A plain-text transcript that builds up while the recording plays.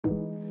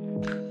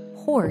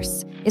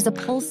Horse is a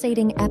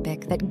pulsating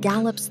epic that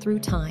gallops through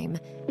time,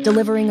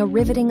 delivering a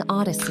riveting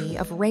odyssey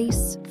of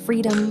race,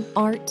 freedom,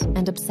 art,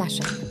 and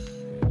obsession.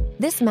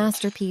 This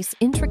masterpiece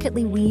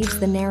intricately weaves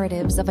the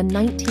narratives of a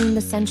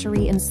 19th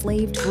century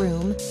enslaved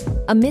groom,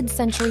 a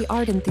mid-century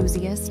art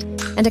enthusiast,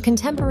 and a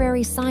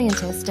contemporary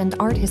scientist and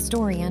art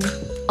historian,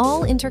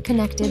 all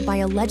interconnected by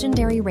a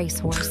legendary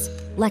racehorse,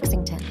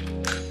 Lexington.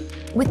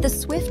 With the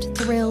swift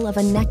thrill of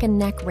a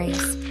neck-and-neck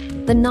race,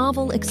 the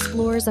novel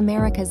explores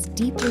America's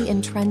deeply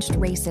entrenched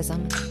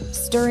racism,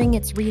 stirring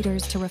its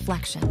readers to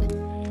reflection.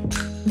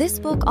 This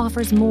book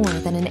offers more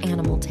than an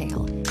animal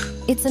tale.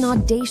 It's an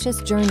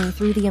audacious journey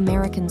through the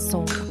American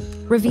soul,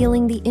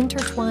 revealing the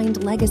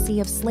intertwined legacy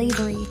of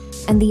slavery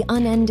and the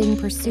unending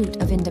pursuit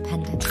of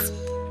independence.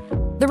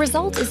 The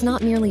result is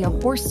not merely a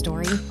horse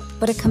story,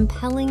 but a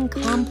compelling,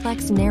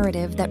 complex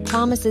narrative that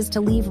promises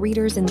to leave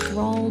readers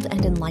enthralled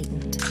and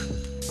enlightened.